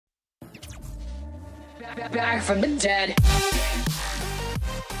Back from the dead.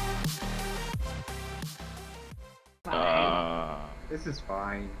 This is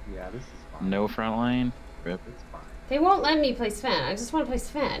fine. Yeah, this is fine. No front line. Rip. It's fine. They won't let me play Sven. I just want to play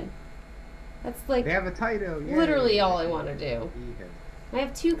Sven. That's like They have a Taito. Yay. literally all I want to do. I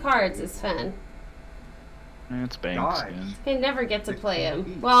have 2 cards as Sven. It's Banks. I never get to play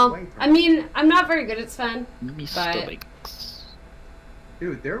him. Well, I mean, I'm not very good at Sven. Mr. Banks.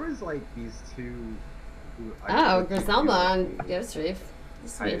 Dude, there was like these 2. Oh, Griselda on Ghost Reef.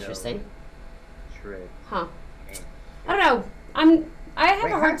 This will be interesting. Huh. I don't know. I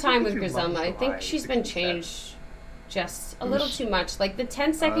have a hard time with Griselda. I think she's been changed just a little too much. Like the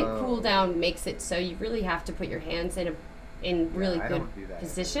 10-second cooldown makes it so you really have to put your hands in really good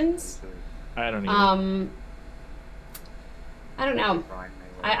positions. I don't even. I don't know.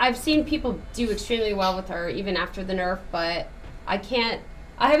 I've seen people do extremely well with her even after the nerf, but I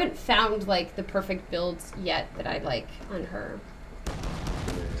haven't found like the perfect builds yet that I like on her.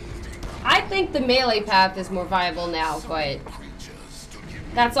 I think the melee path is more viable now, but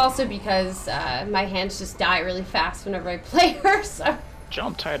that's also because my hands just die really fast whenever I play her, so...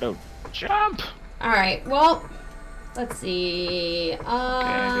 Jump, Taito, jump! Alright, well, let's see... okay,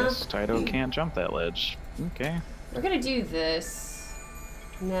 I guess Taito can't jump that ledge. Okay. We're gonna do this,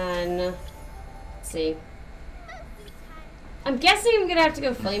 and then... Let's see. I'm guessing I'm gonna have to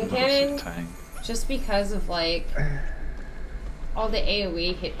go Flame Cannon, just because of, like... all the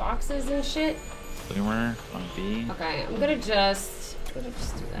AoE hitboxes and shit. Bloomer on B. Okay, I'm gonna just do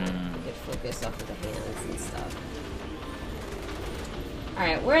that. Get focus off of the hands and stuff.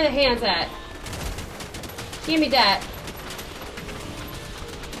 Alright, where are the hands at? Give me that.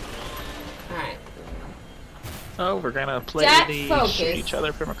 Alright. Oh, we're gonna play That the focus. shoot each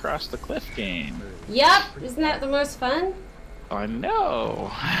other from across the cliff game. Yep, isn't that the most fun? I know.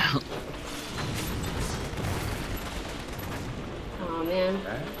 Oh man.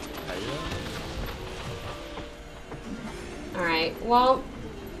 Alright, well,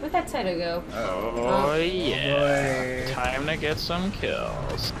 where'd that Taito go? Oh yeah. Time to get some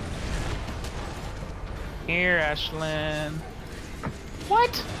kills. Here, Ashlyn.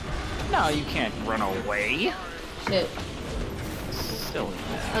 What? No, you can't run away. Shit. Silly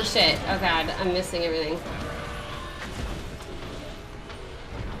man. Oh shit. Oh god, I'm missing everything.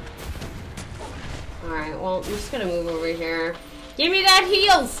 Alright, well, I'm just gonna move over here. Give me that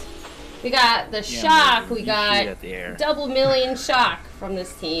heals! We got the shock, we got double million shock from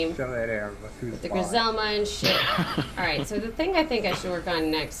this team. With the Griselda and shit. Alright, so the thing I think I should work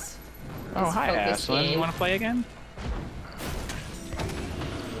on next. Oh, hi, Ashlyn. You wanna play again?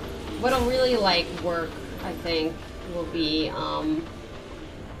 What'll really, like, work, I think, will be,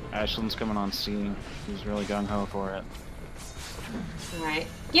 Ashlyn's coming on C. He's really gung-ho for it. Alright.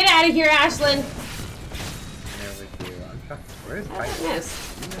 Get out of here, Ashlyn! Where's Alright,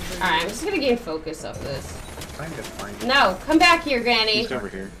 I'm just gonna gain focus off this. No, come back here, Granny. He's over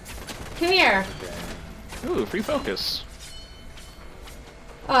here. Come here. Ooh, free focus.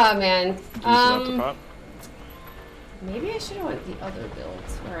 Oh man. Pop? Maybe I should have went the other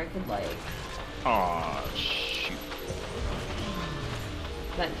builds where I could like. Aw, shoot.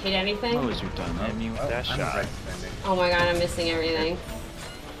 That hit anything? What was you done? Hit me with that shot. Oh my god, I'm missing everything.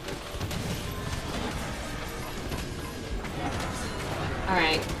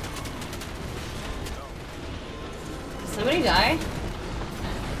 Alright. Did somebody die?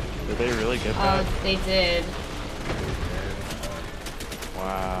 Did they really get that? Oh, they did.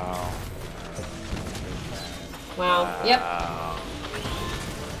 Wow. Wow. Yep.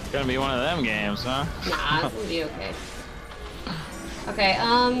 It's gonna be one of them games, huh? Nah, it's gonna be okay. Okay,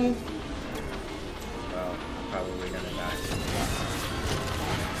 well, probably gonna die.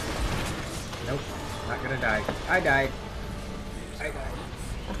 Nope, not gonna die. I died.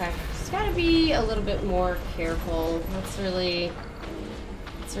 Okay, just gotta be a little bit more careful. That's really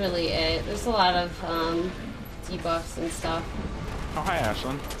it. There's a lot of debuffs and stuff. Oh, hi,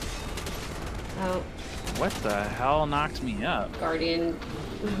 Ashlyn. Oh. What the hell knocked me up? Guardian.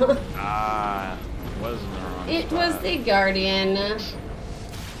 Ah, wasn't the wrong It spot. was the Guardian.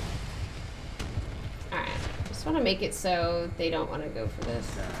 Alright, just want to make it so they don't want to go for this.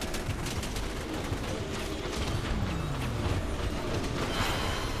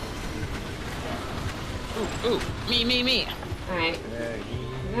 Ooh, me. Alright.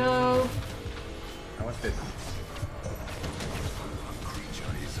 No. I want this.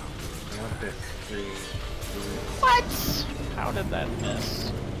 I want this. What? How did that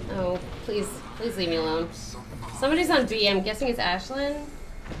miss? Oh, please leave me alone. Somebody's on B. I'm guessing it's Ashlyn.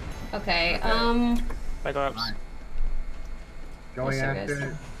 Okay. Cyclops. Going after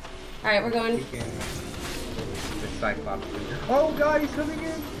it. Alright, we're going. The Cyclops. Oh god, he's coming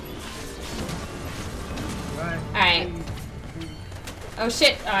in! Alright. Oh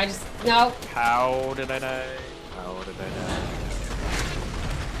shit, oh, I just. No. How did I die? How did I die?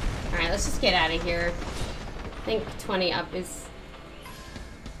 Alright, let's just get out of here. I think 20 up is.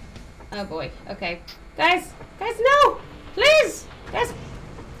 Oh boy, okay. Guys! Guys, no! Please! Guys!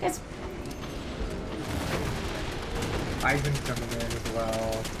 Guys! Ivan's coming in as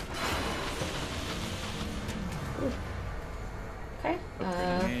well. Ooh.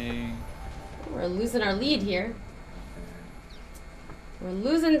 Okay. We're losing our lead here. We're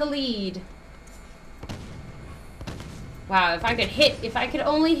losing the lead. Wow, if I could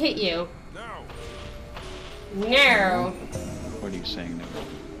only hit you. No. What are you saying no?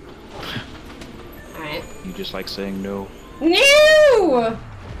 Alright. You just like saying no. No!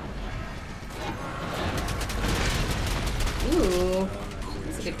 Ooh.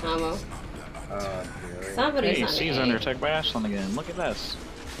 That's a good combo. Somebody's Hey, on C's A. under attack by Ashland again. Look at this.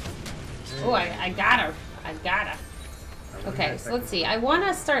 Oh, I got her. I got her. Okay, so let's see. I want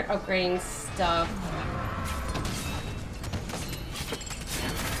to start upgrading stuff.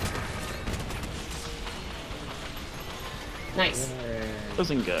 Nice.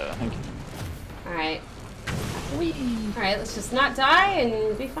 Bazinga. Thank you. Alright. Alright, let's just not die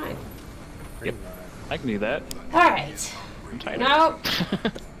and be fine. Yep. I can do that. Alright. I'm tired. Nope.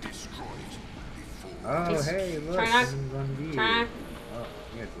 Oh, Just hey, look. try not- This is on B. try- Oh,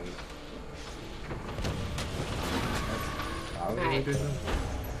 yes, please. Alright.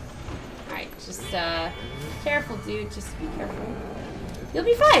 Alright, just careful, dude. Just be careful. You'll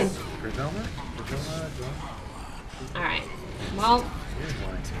be fine. Griselma? Alright. Well,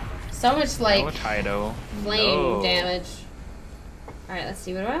 so much like No, Tido. flame No. damage. Alright, let's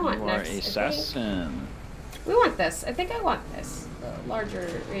see. What do I want You are next? I think assassin. we want this. I think I want this. The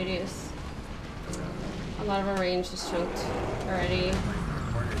larger radius. A lot of our range is chunked already.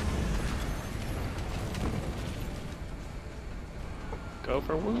 Go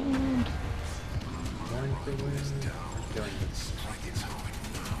for wound. Going for wound. I'm going for it.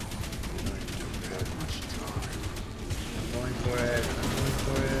 I'm going for it.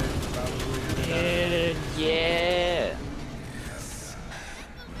 Probably gonna die. Yeah.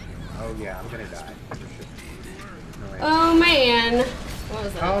 Oh yeah, I'm gonna die. For sure. No way. Oh man. What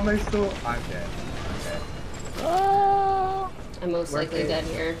was that? How am I still? I'm dead. I'm dead. Oh. I'm most Worth likely it. dead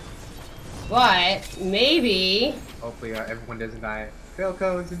here. But maybe. Hopefully everyone doesn't die.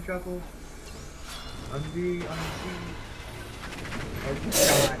 Failco is in trouble. On B, on C. Oh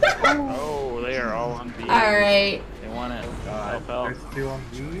god. Oh, they are all on B. Alright. They want it. God. Help, help. There's two on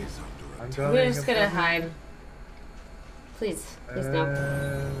B. I'm going. We're just I'm gonna coming. hide. Please. Please no.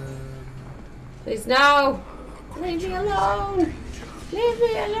 Um, Please no. Leave me alone. Leave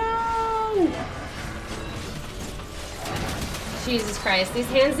me alone. Jesus Christ. These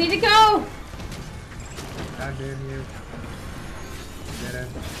hands need to go. God damn you. Get him.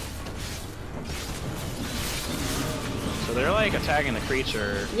 So they're like attacking the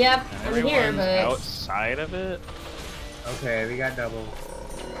creature. Yep. And I'm here, everyone's but. outside of it. Okay, we got double.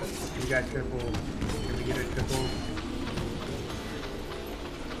 We got triple. Can we get a triple?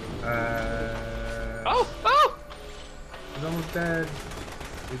 Oh! Oh! He's almost dead.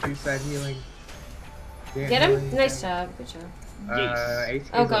 Reduce that healing. Damn, Get him? healing. Nice job. Good job. HK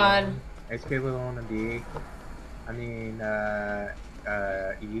Oh god. HK was on the D. I mean,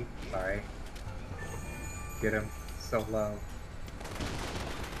 E. Sorry. Get him. So low.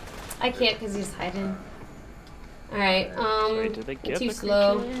 I can't because he's hiding. Alright, Wait, did they get too the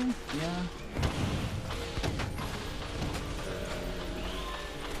slow. creature? Yeah.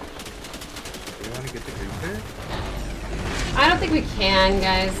 Do you want to get the creature? I don't think we can,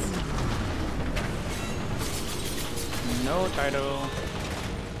 guys. No, Tido.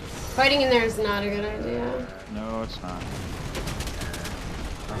 Fighting in there is not a good idea. No, it's not.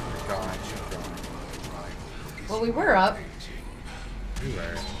 I'm gone. Well, we were up. You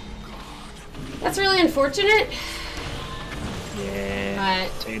were. That's really unfortunate. Yeah.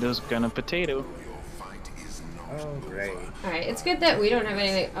 But, Potato's gonna potato. Oh, great. alright, it's good that we don't have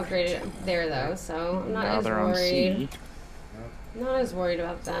anything upgraded there, though, so I'm not Now as they're on worried. C. Not as worried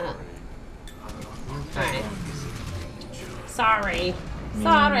about that. Alright. Sorry.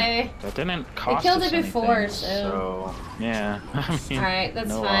 Sorry. That didn't cost killed us it before, anything, so- yeah. I mean, Alright, that's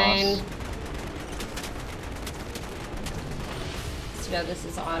no fine. loss. So this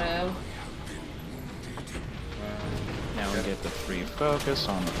is auto. Now we get the free focus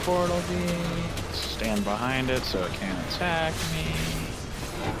on the portal B. Stand behind it so it can't attack me.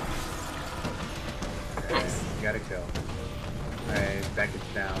 Nice. You gotta kill. Alright,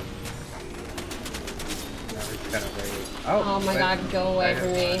 Beckett's down. Oh my god, go away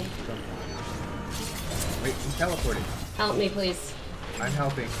from me. Wait, he's teleporting. Help me, please. I'm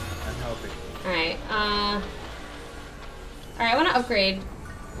helping. Alright, alright, I want to upgrade.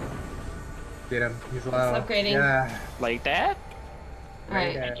 Get him. He's low. It's upgrading. Yeah. Like that?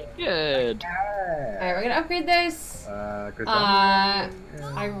 Alright. Good. Alright, we're gonna upgrade this. I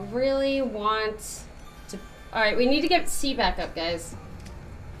really want to... Alright, we need to get C back up, guys.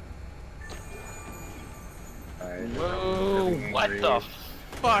 Whoa, what the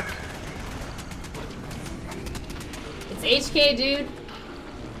fuck? It's HK, dude.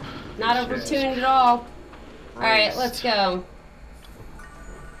 Not overtuned at all. Alright, let's go.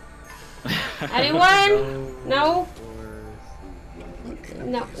 Anyone? No?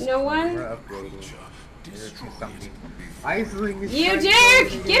 No one? We're upgrading. Isling is You jerk!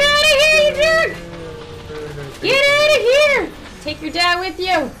 Get out of here, you jerk! Get out of here! Take your dad with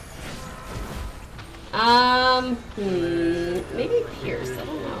you. Maybe Pierce, I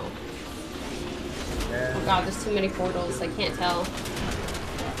don't know. Oh god, there's too many portals, I can't tell.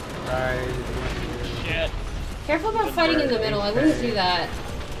 Shit. Careful about fighting in the middle, I wouldn't do that.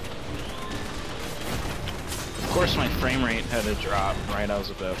 Of course my frame rate had to drop right I was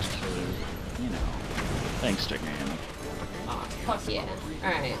about to kill her. You know. Thanks to game. Oh, fuck yeah.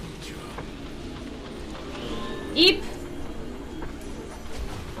 Alright. Eep!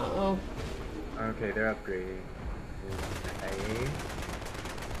 Uh-oh. Okay, they're upgrading.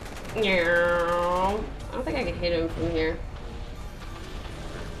 No. I don't think I can hit him from here.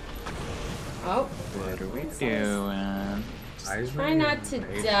 Oh. What are we doing? Try not to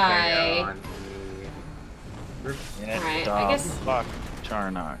die. Alright, I guess... Fuck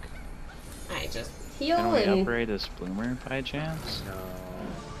Charnock. I just heal Can we and... upgrade this bloomer by chance?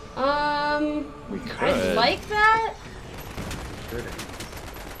 No. We could. I'd like that.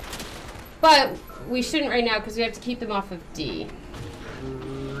 But we shouldn't right now because we have to keep them off of D.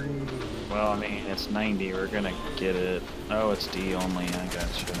 Well, I mean, it's 90. We're gonna get it. Oh, it's D only. I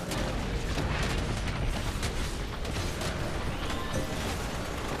gotcha.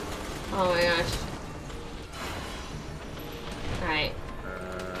 Oh my gosh. Alright.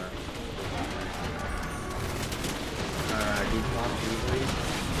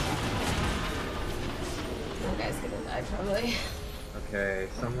 That guy's gonna die probably. Okay,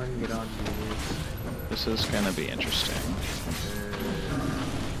 someone get on me. This is gonna be interesting.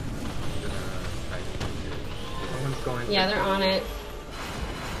 Someone's going. Yeah, they're on it.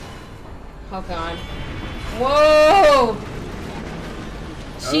 Oh god. Whoa!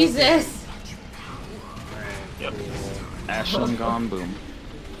 Jesus! Yep. Ashlyn gone, boom.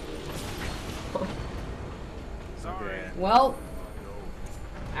 Okay. Well.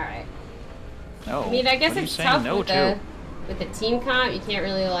 Alright. No. I mean, I guess it's tough no with the team comp. You can't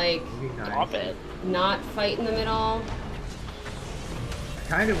really, like, Stop it. not fight in the middle. I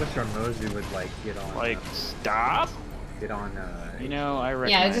kind of wish our Mosey would, like, get on. Like, stop? Get on, You know, I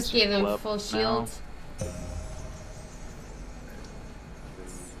recognize Yeah, I just gave them Flip full now. shield.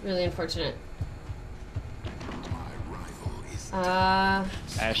 Really unfortunate.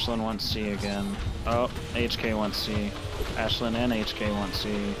 Ashlyn wants C again. Oh, HK wants C. Ashlyn and HK want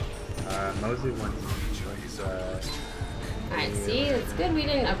C. Mosey wants, Alright, see? It's good we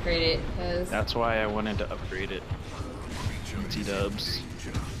didn't upgrade it, because... That's why I wanted to upgrade it. T-dubs.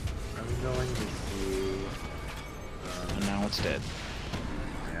 I'm going to see... And now it's dead.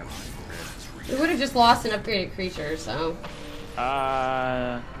 Yeah, We would have just lost an upgraded creature, so...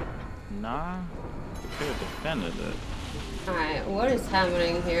 Nah. We could have defended it. Alright, what is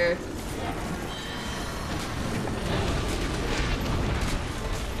happening here?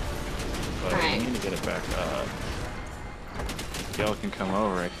 But Alright. we need to get it back up. Y'all can come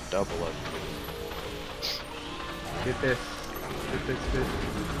over, I can double it. Get this. Get this.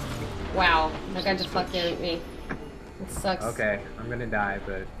 Wow, that guy just fucked in at me. It sucks. Okay, I'm gonna die,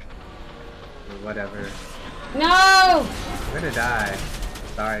 but... whatever. No! I'm gonna die.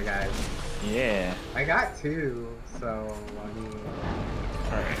 Sorry, guys. Yeah. I got 2, so, I mean...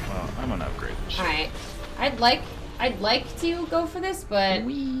 Alright, well, I'm gonna upgrade this shit. Alright. I'd like to go for this, but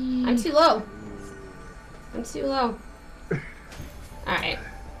I'm too low. I'm too low. Alright.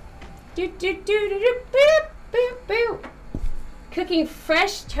 Boop, boop, boop. Cooking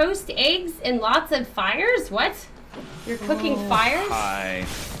fresh toast eggs and lots of fires? What? You're cooking fires? Hi.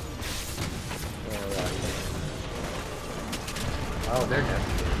 Oh, they're dead.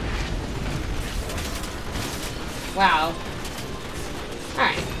 Wow.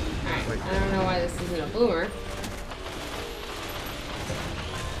 Alright. Alright. I don't know why this isn't a bloomer.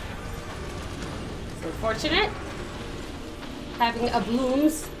 It's unfortunate. Having a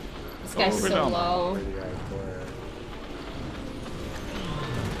blooms is This guy's Over so down. low.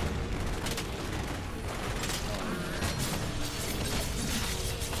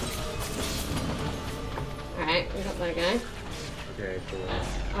 Alright, we got that guy. Okay, cool.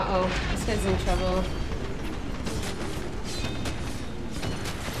 Uh-oh, this guy's in trouble.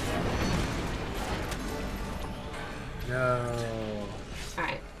 No.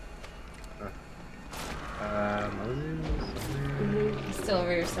 Alright. Moses? Still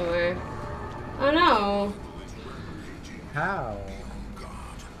over here somewhere. Oh no! How?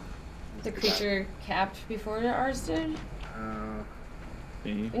 The creature capped before ours did?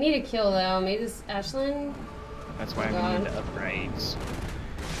 See? We need a kill though. Maybe this Ashlyn? That's why Oh, we need upgrades.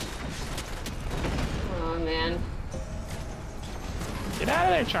 Oh man. Get out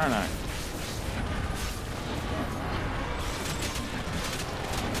of there, Charnock.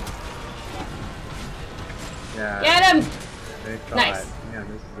 Yeah. Get him! They thought, Nice. yeah,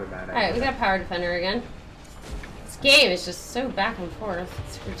 this is a bad idea. Alright, we got Power Defender again. This game is just so back and forth.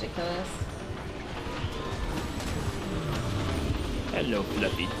 It's ridiculous. Hello,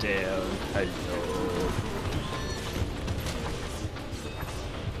 fluffy tail. Hello.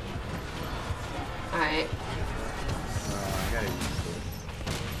 Alright. I gotta use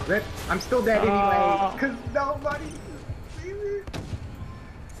this. Rip, I'm still dead anyway, because nobody sees me.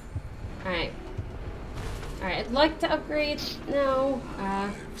 Alright. Alright, I'd like to upgrade now.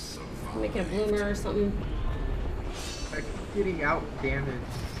 Make it a bloomer or something. Like, getting out damaged.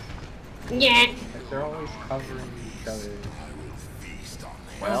 Yeah! Like, they're always covering each other.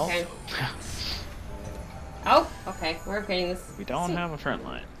 Well, Okay. Oh, okay, we're upgrading this. we don't have a front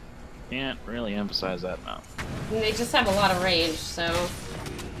line. Can't really emphasize that enough. And they just have a lot of range, so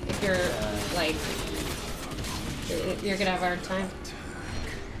if you're like, you're gonna have a hard time.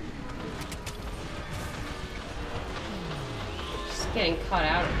 Just getting caught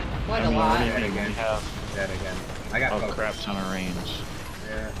out quite a lot. Dead again. We have Dead again. I got a focus. crap ton of range.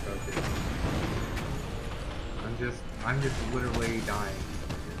 Yeah, focus. I'm just literally dying.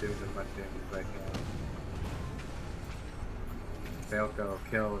 Just doing as much damage as I can. Falco,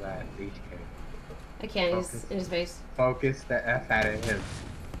 kill that HK. I can't, he's Focus. in his base. Focus the F out of him.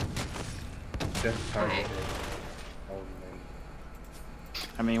 Just target Alright. it. Only.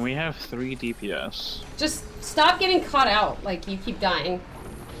 I mean, we have 3 DPS. Just stop getting caught out, like you keep dying.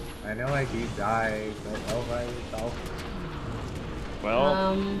 I know I keep dying, but all by yourself.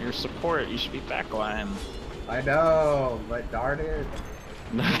 Well, your support, you should be backline. I know, but darn it.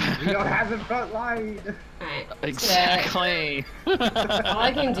 We don't have the front line. Alright. Exactly. All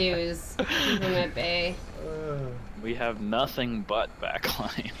I can do is keep him at bay. We have nothing but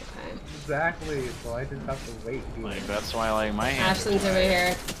backline. Okay. Exactly, so I just have to wait here. Like, that's why, like, my hands Ashlyn's over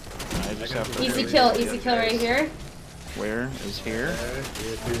here. I just have to Easy really- kill right here. Where is here?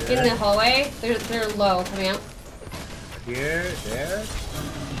 In the hallway. They're low coming out. Here, there.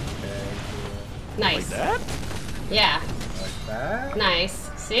 Okay, Like Nice. that? Yeah. like that. Nice.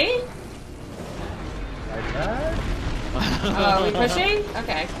 See? Like that. Oh, are we pushing?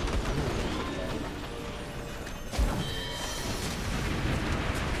 Okay.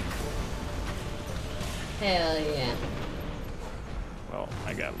 Hell yeah. Well,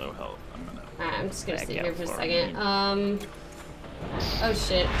 I got low health. Alright, I'm just gonna Back stay out here for a for a second. minute. Oh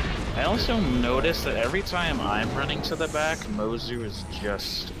shit. I also noticed that every time I'm running to the back, Mozu is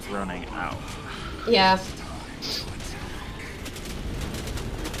just running out. Yeah.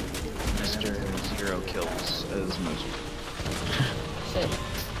 Mr. 0 kills as Mozu. Shit.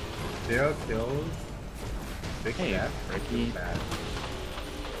 0 kills. Big Hey, death. Ricky. Bad.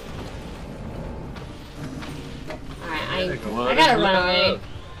 Alright, I What gotta is run love? away.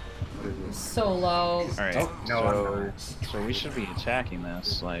 What is this? So low. Alright, Oh, no, I'm so we should be attacking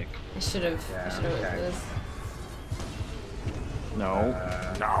this, like... I should have Yeah, went for okay. this. No.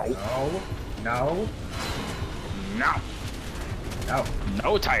 No. No. No. No.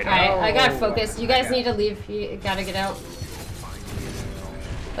 No title. Alright, I got No. focused. You guys Okay. need to leave. You gotta get out.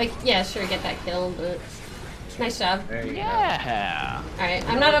 Like, yeah, sure, get that kill, but nice job. There you Yeah. Alright,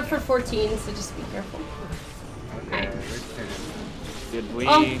 I'm not up for 14, so just be careful. go. Okay, Alright. Did we...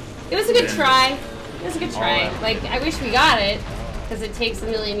 Oh, it was a good Yeah. try. It was a good try. Alright. Like, I wish we got it, because it takes a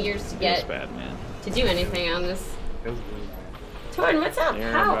million years to Feels get bad, man. to do anything on this. Feels really bad. Torn, what's up?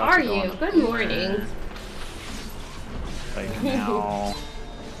 They're How about are to go you? on Good a morning. Like, now...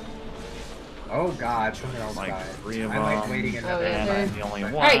 Oh god, someone else Like, died. 3 of I'm like them. waiting Oh, another yeah, And they're- I'm the only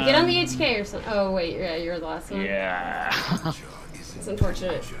one. Alright, get on the HK or something. Oh, wait, yeah, you're the last one. Yeah. It's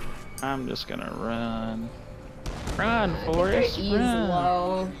unfortunate. I'm just gonna run. Run, I think their Forrest, E's run.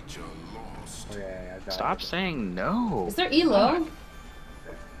 low. Oh, yeah, I died. Stop saying no. Is there E low?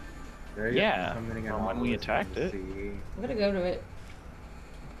 Yeah, from when we attacked it. I'm gonna go to it.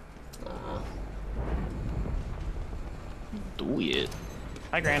 Do it.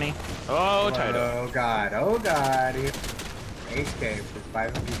 Hi, Granny. Oh, Tido. Oh god, oh god. 8k for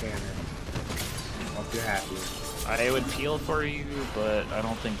 500 damage. Hope you're happy. I would peel for you, but I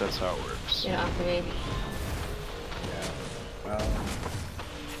don't think that's how it works. Yeah, for me. Yeah, well.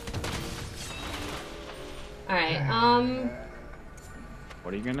 Alright,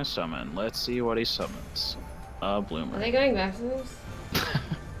 What are you gonna summon? Let's see what he summons. A bloomer. Are they going back to this?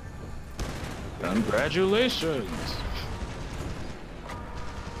 Congratulations!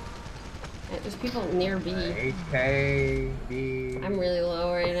 There's people near B. HK, B. I'm really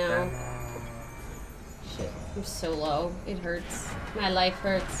low right now. Shit, I'm so low. It hurts. My life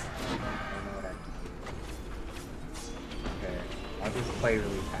hurts. Okay, I'll just play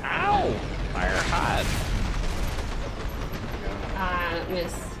really fast. Ow! Fire hot. Ah,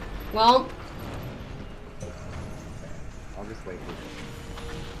 miss. Well. I'll just wait for it.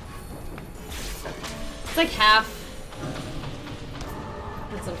 It's like half.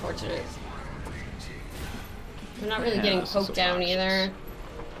 That's unfortunate. I'm not really getting poked down either.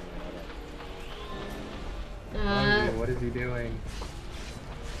 What is he doing?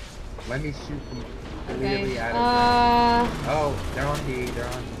 Let me shoot him Okay. out of Oh, they're on D. They're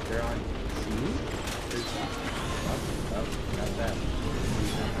on C. Not that.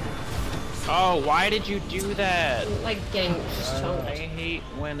 Oh, why did you do that? I'm, like getting just I chunked. hate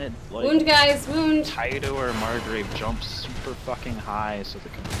when it like Wound, guys, wound. Tido or Margrave jumps super fucking high so they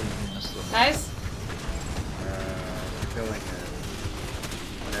completely miss them. Guys. Killing it.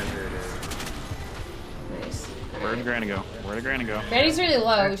 Whatever it is. Nice. Where did Granny go? Where did Granny go? Granny's really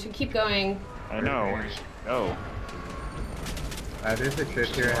low. We should keep going. I know. Oh. There's a trip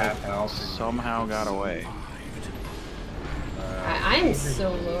here, half health. Somehow got away. I'm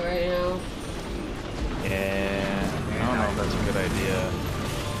so low right now. Yeah. I don't know if that's a good idea.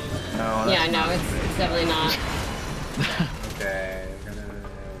 No. Yeah, no, it's definitely not. Okay, I'm gonna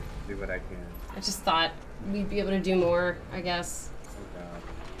do what I can. I just thought we'd be able to do more, I guess.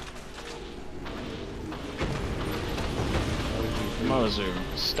 Mozu,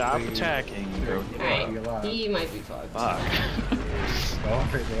 stop attacking. Go. Alright, he might be fucked. Fuck. Go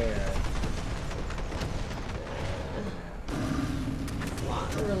over there.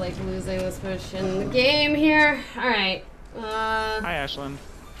 We're like losing this push in the game here. Alright. Hi, Ashlyn.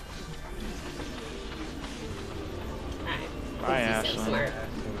 Alright. Bye, Ashlyn. Smart.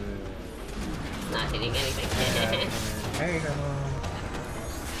 Not hitting anything. Hey, hello.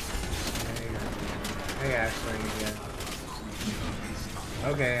 Hey, Ashley again.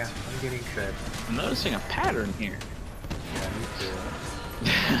 Okay, I'm getting tripped. I'm noticing a pattern here. Yeah, me too.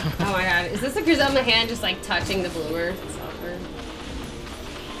 Oh my god. Is this a Griselda hand just like touching the bloomer? It's awkward.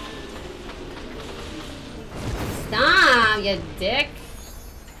 Stop, you dick.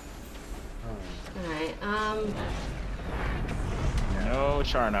 Alright, No,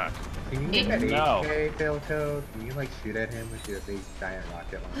 Charnock. Can you get that No. HK, Failco? Can you like shoot at him with your big giant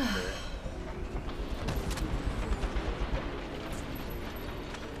rocket launcher?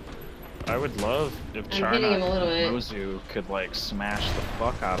 I would love if I'm hitting him a little Charnock and bit. Mozu could like smash the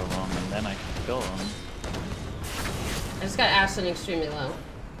fuck out of him and then I could kill him. I just got Ashlyn extremely low.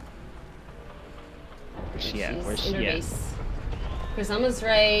 Where's she at? She's Where's in she her at? base. Griselda's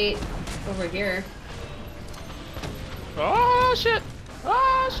right over here. Oh shit!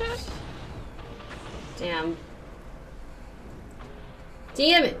 Oh shit! Damn.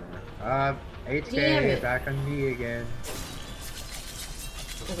 Damn it! HK Damn it. back on me again.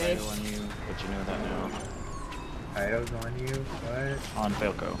 Okay. Title on you, but you know that now. Title's on you? What? On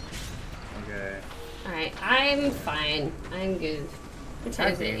Failco. Okay. Alright, I'm fine. I'm good. What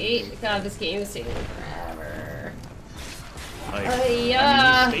time is it? 8? God, this game is taking forever. Like,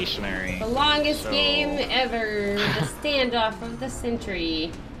 Yeah. I mean, he's stationary. The longest so- game ever. The standoff of the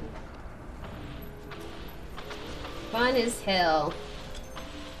century. Fun as hell.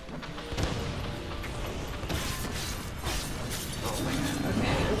 Oh my god,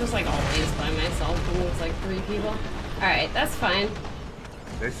 okay. I'm just like always by myself when it's like 3 people. Alright, that's fine.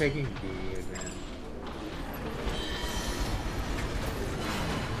 They're taking B again.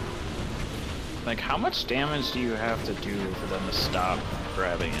 Like, how much damage do you have to do for them to stop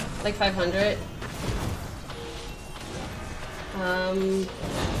grabbing it? Like 500.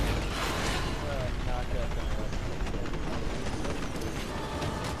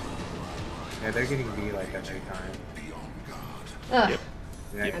 Yeah, they're getting B like every time. Ugh. Yep.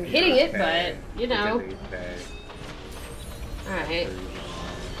 Yeah, I'm B hitting or it, K. but, you know. Because they say. Alright.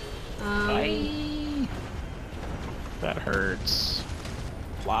 Bye. That hurts.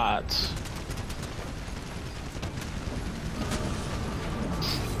 Lots.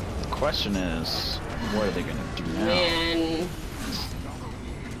 The question is, what are they gonna do now? Man.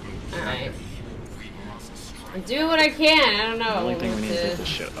 Alright. I'm doing what I can. I don't know. The only thing we need to get this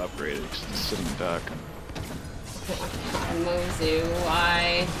shit upgraded because it's sitting duck. Mozu,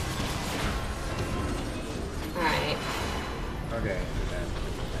 why? Alright. Okay.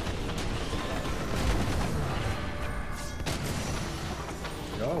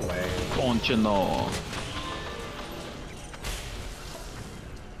 Go away. Conchino.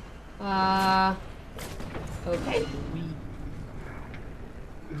 Okay.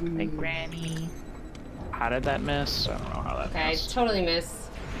 Hey, Granny. How did that miss? I don't know how that Okay, I missed. totally missed.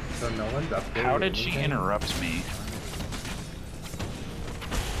 So no one's updated. How did she anything? interrupt me?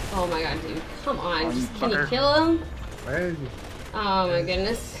 Oh my god, dude. Come on. Oh, you Can you fucker. kill him? Where is he? Oh my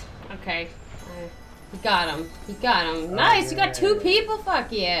goodness. Okay. You got him. You got him. Nice, you got 2 people? Fuck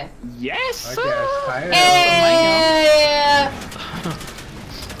yeah. Yes! Okay, I Yeah.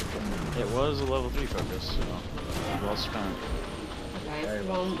 It was a level 3 focus, so well spent. Okay, Very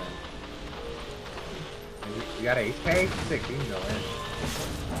well, well. You got an HP? Sick, you can go in.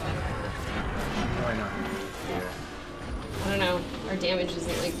 Why not? Here. I don't know. Our damage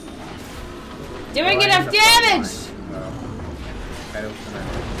isn't like doing enough damage! I don't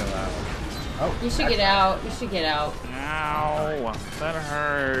chill out. Oh, You should get out. You should get out. Ow! That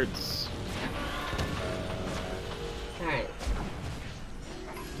hurts. Alright.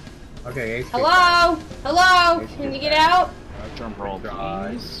 Okay, HP. Hello? Hello? Can you get out? Drum roll,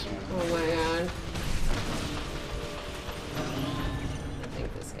 please. Oh my god. I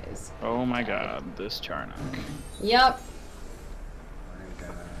think this guy's. Oh my god, this Charnock Yep.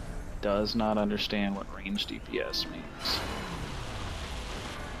 does not understand what range DPS means.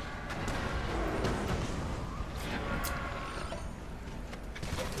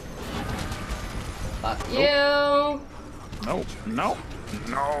 Fuck you. Nope, nope,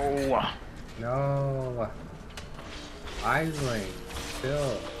 no! No. Isling.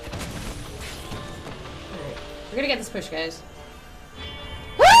 Still. Alright. We're gonna get this push, guys.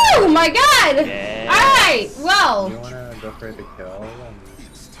 Woo! My god! Yeah. Alright, well. You wanna go for the kill?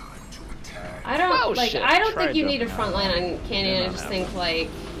 I don't Oh, like. shit. I don't Tried think you to- need a front line on Canyon. I No, just no, think like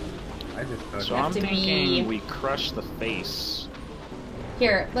I just thought So have I'm to thinking be- we crush the face.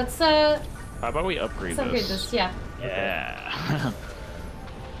 here. Let's How about we upgrade upgrade this. Yeah. Yeah.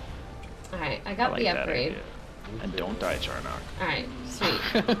 All right. I I got like the that upgrade. idea. And don't die, Charnock. All right.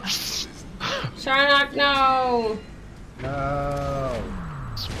 Sweet. Charnock, no. No.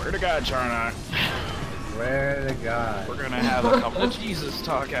 Swear to God, Charnock. Swear to God. We're gonna have a couple of Jesus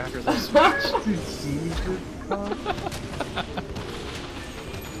talk after this match. Jesus.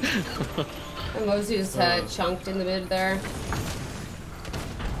 And Mozu's chunked in the mid there.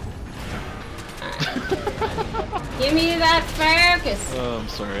 Alright. Give me that focus. Oh, I'm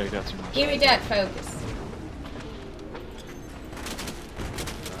sorry, I got too much. Give me that focus.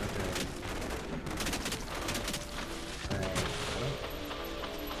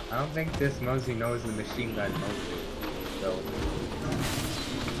 I don't think this Mosey knows the machine gun Mosey. So.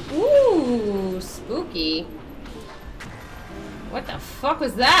 Ooh, spooky. What the fuck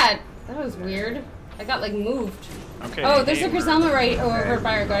was that? That was weird. I got like moved. Okay. Oh, there's a gamer. Griselma right over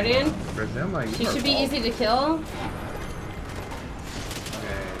by our guardian. Griselma, you She are should be all- easy to kill.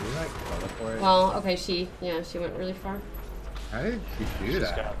 Okay, you like teleport. Well, okay, she went really far. How did she do She's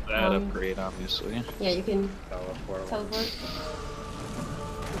that? got that upgrade, obviously. Yeah, you can Teleport. teleport.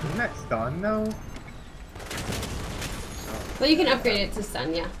 Isn't that stun though? Well, you can upgrade it to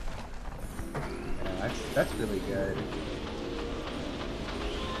stun, yeah. Yeah, that's really good.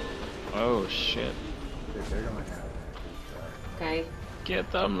 Oh shit. Dude, they're going out. Okay. Get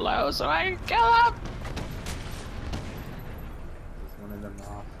them low so I can kill them! Just one of them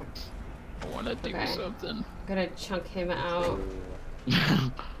off. I wanna do Okay. something. I'm gonna chunk him out.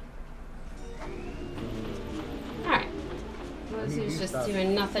 Alright. Mozu's just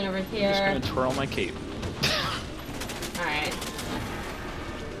doing nothing over I'm just here. gonna twirl my cape. Alright.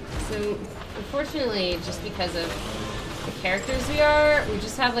 So, unfortunately, just because of the characters we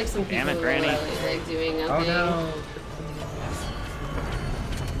just have like some people Damn it, who are Granny. literally, like doing Oh nothing. no!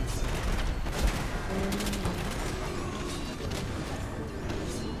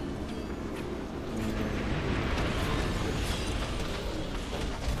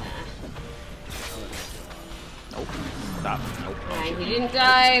 Nope. Stop. Nope. Alright, he didn't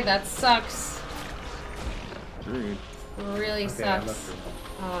die. That sucks. Rude. Really Okay, I left sucks.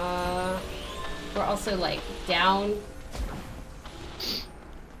 her. We're also like down.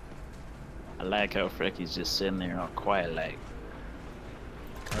 I like how Frecky's just sitting there all quiet like.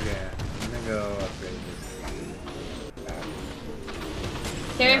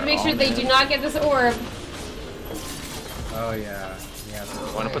 Okay, we have to make sure they do not get this orb. Oh yeah.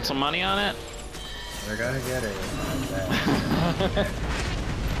 Yeah. Want to put some money on it? They're gonna get it.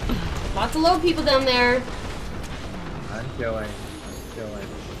 Lots of low people down there. I'm killing.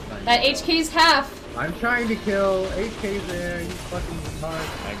 That HK's half. I'm trying to kill. HK's there. He's fucking smart.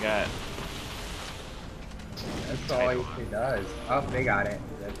 I got. That's all HK does. Oh, they got it.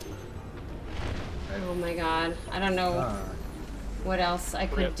 Oh my god. I don't know what else I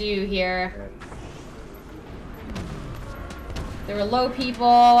could do here. There were low people.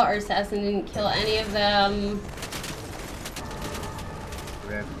 Our assassin didn't kill any of them.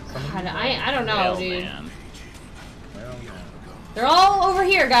 God, I don't know, dude. Man. Well, no. They're all over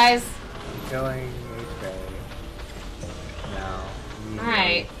here, guys. Killing HK. Now.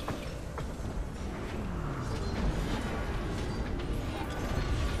 Alright.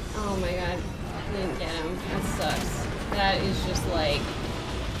 Oh my god. I didn't get him. That sucks. That is just like...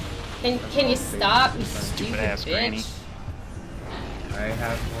 Can you stop, you stupid ass bitch? granny. I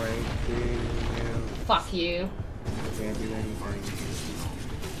have more HP than you. Fuck you. Can't do anything.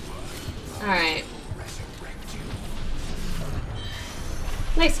 Alright.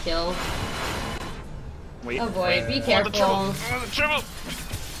 Nice kill. Wait. Oh boy, be Oh, careful. the trouble.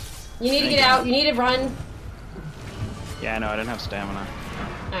 You need to get out. You need to run. Yeah, I know. I didn't have stamina.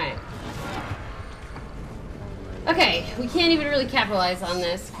 Alright. Okay, we can't even really capitalize on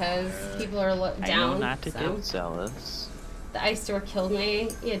this because people are down. I know not to so. get zealous. The ice door killed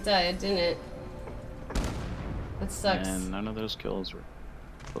me. Yeah, it did, didn't it? That sucks. And none of those kills were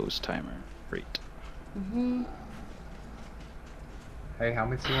post timer. Great. Hey, how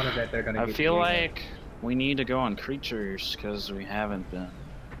much do you want to bet they're gonna I get feel you like we need to go on creatures because we haven't been.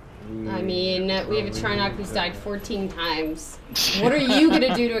 I mean, we have a Charnock who's died 14 times. What are you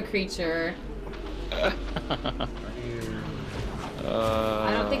gonna do to a creature? I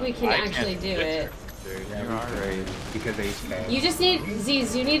don't think we can actually do it. You're right. Because HK. You just need,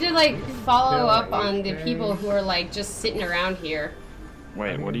 Z's, you need to like follow up on the people who are like just sitting around here.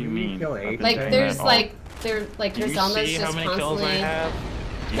 Wait, what do you mean? Like there's like, Griselda's see just how many kills I constantly... have?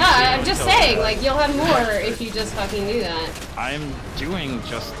 Do you No, see how I'm many just kills I saying, have? like, you'll have more if you just fucking do that. I'm doing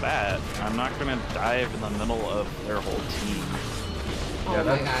just that. I'm not gonna dive in the middle of their whole team. Oh Yeah,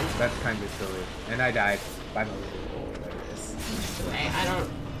 my that's, god. that's kind of silly. And I died by the Okay, I don't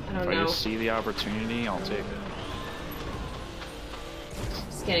If I know. just see the opportunity, I'll take it.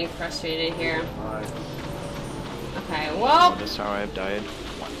 Just getting frustrated here. Okay, well, This is how I've died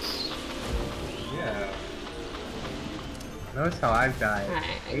once. Yeah. Notice how I've died. alright,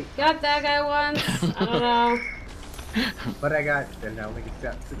 I got that guy once. I don't know. But I got, and I only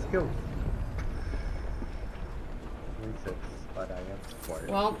got 6 kills. Only 6, but I am support.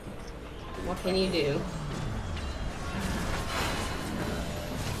 Well, what can you do?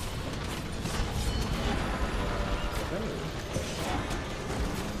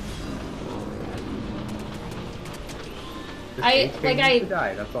 I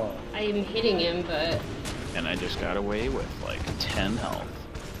die, that's all. I am hitting him, but And I just got away with like 10 health.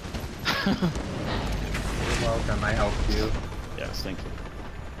 You're welcome, I helped you. Yes, thank you.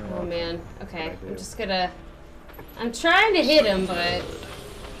 You're oh welcome. man. Okay, I'm just gonna. I'm trying to hit him, but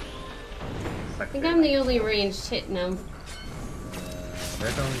I think I'm the only ranged hitting him.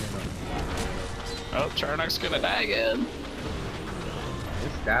 They're going Oh, Charnock's gonna die again.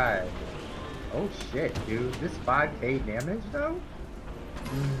 This guy. Oh shit, dude. This 5k damage though?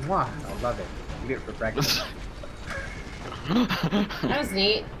 Mwah, I love it. You get it for breakfast. That was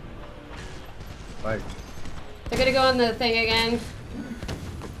neat. But They're gonna go on the thing again.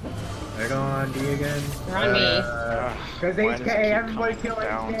 they're going on D again. They're on me. Because Why does it HK, keep everybody coming kill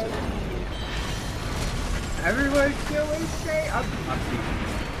down HK. to me? Everybody kill HK. I'm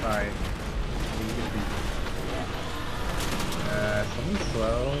cheating. Sorry. Something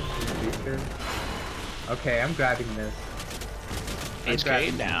slow in the future. Okay, I'm grabbing this. I'm HK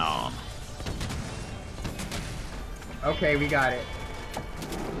grabbing down. Okay, we got it.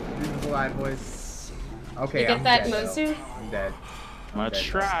 This is alive, boys. Okay, You get I'm that, dead, Mosu? though. I'm dead. Let's dead.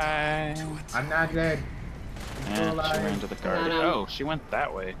 try. I'm not dead. I'm still And she alive. ran to the guard. No. Oh, she went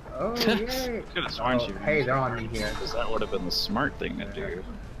that way. Oh, yay. Could have sworn Oh, she ran hey, to they're the on guard, me here. because that would have been the smart thing to do.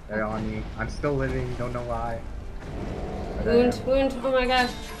 They're on me. I'm still living, don't know why. But I Wound, am. wound. Oh my god.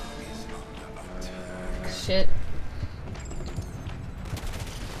 Uh, Shit.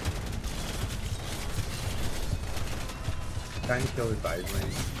 Trying to kill this Isling.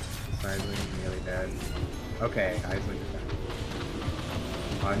 This Isling nearly dead. Okay, Isling is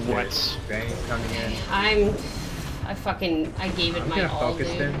dead. On What? Granny's coming in. I gave it I'm my gonna all, focus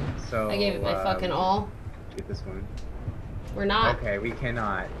dude. them, so I gave it my fucking all. get this one. We're not. Okay, we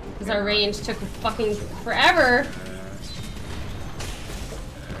cannot. Because our range took fucking forever.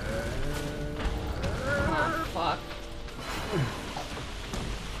 Oh, fuck.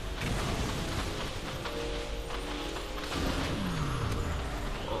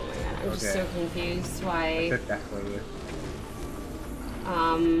 Oh my god, I'm just so confused. Why? I took that for you.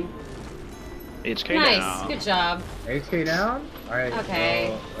 HK nice, down. good job. HK down? Alright, Okay.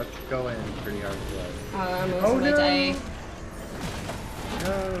 so let's go in pretty hard today. I'm losing my day.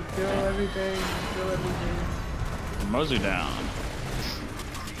 No, kill everything, kill everything. Mozu down.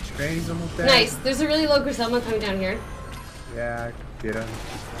 Granny's almost dead. Nice, there's a really low Griselma coming down here. Yeah, get him.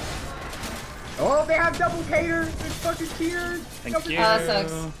 Oh, they have double cater! It's fucking cheers! Thank you. Oh, that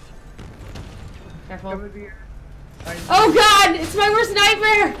sucks. Careful. Come here. Oh god, it's my worst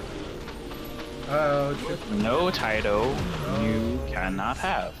nightmare! Oh, No Taito you cannot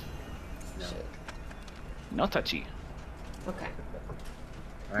have. no. Shit. No touchy. Okay.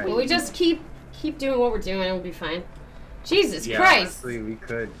 Alright. Well, we just keep doing what we're doing and we'll be fine. Jesus Yeah, Christ! honestly, we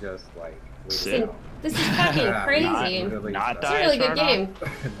could just, like, wait Sit. it out. This is fucking crazy. Not It's a die, really good Charlotte. game.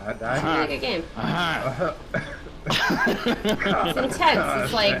 Not It's a die. really good game. Uh-huh. It's intense.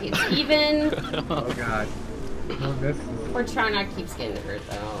 It's like, it's even. Oh god. No misses. We're trying not to keep getting hurt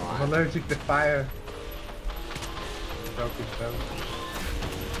though. I'm allergic to fire. Broken bone.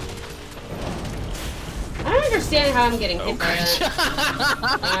 I don't understand how I'm getting hit by Okay.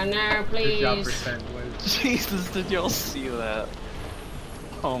 that. Oh no, Good job, please. percent was. Jesus, did y'all see that?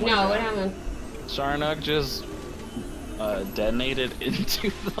 Oh my No, god. what happened? Sharnock just detonated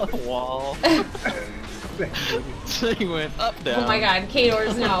into the wall. So he went up, down. Oh my god,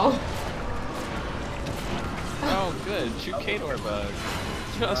 Kadors, no. Oh, good. Shoot Kador bug.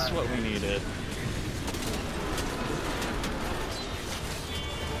 Just what we needed.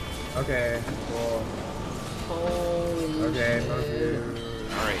 Okay, cool. Holy Okay,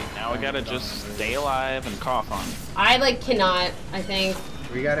 shit. Alright, now we gotta just stay alive and cough on. I like cannot, I think.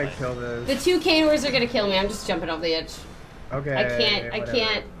 We gotta kill this. The two Kadors are gonna kill me. I'm just jumping off the edge. Okay. I whatever.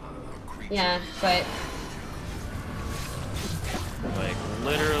 can't. Yeah, but. Like,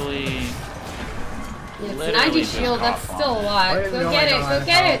 literally. Yeah, it's Literally 90 just shield, that's cough still a on it. lot. What is Go going get it, on? go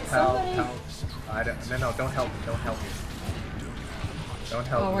get it, Help, somebody. help. I don't, no, don't help me, don't help me. Don't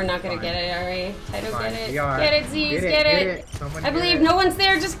help Oh, me. we're not gonna Fine. get it, are we? Taito, Fine, get it. we are. Get it, Z's, get it. Someone I get believe it. no one's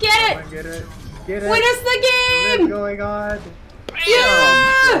there, just get Someone it! get it. Get it. Win us the What is game! going on?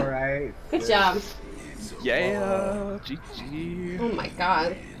 Yeah! Alright. Good job. Yeah! GG! Oh my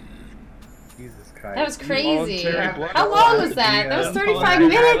god. Jesus Christ. That was crazy. Voluntary blood How long was that? That was 35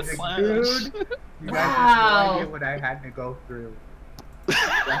 minutes? Dude, you guys Wow. have no idea what I had to go through.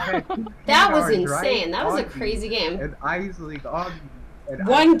 That was insane. That was a crazy game. And Isley on me. And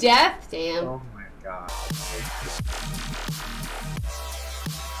One death? Damn. Oh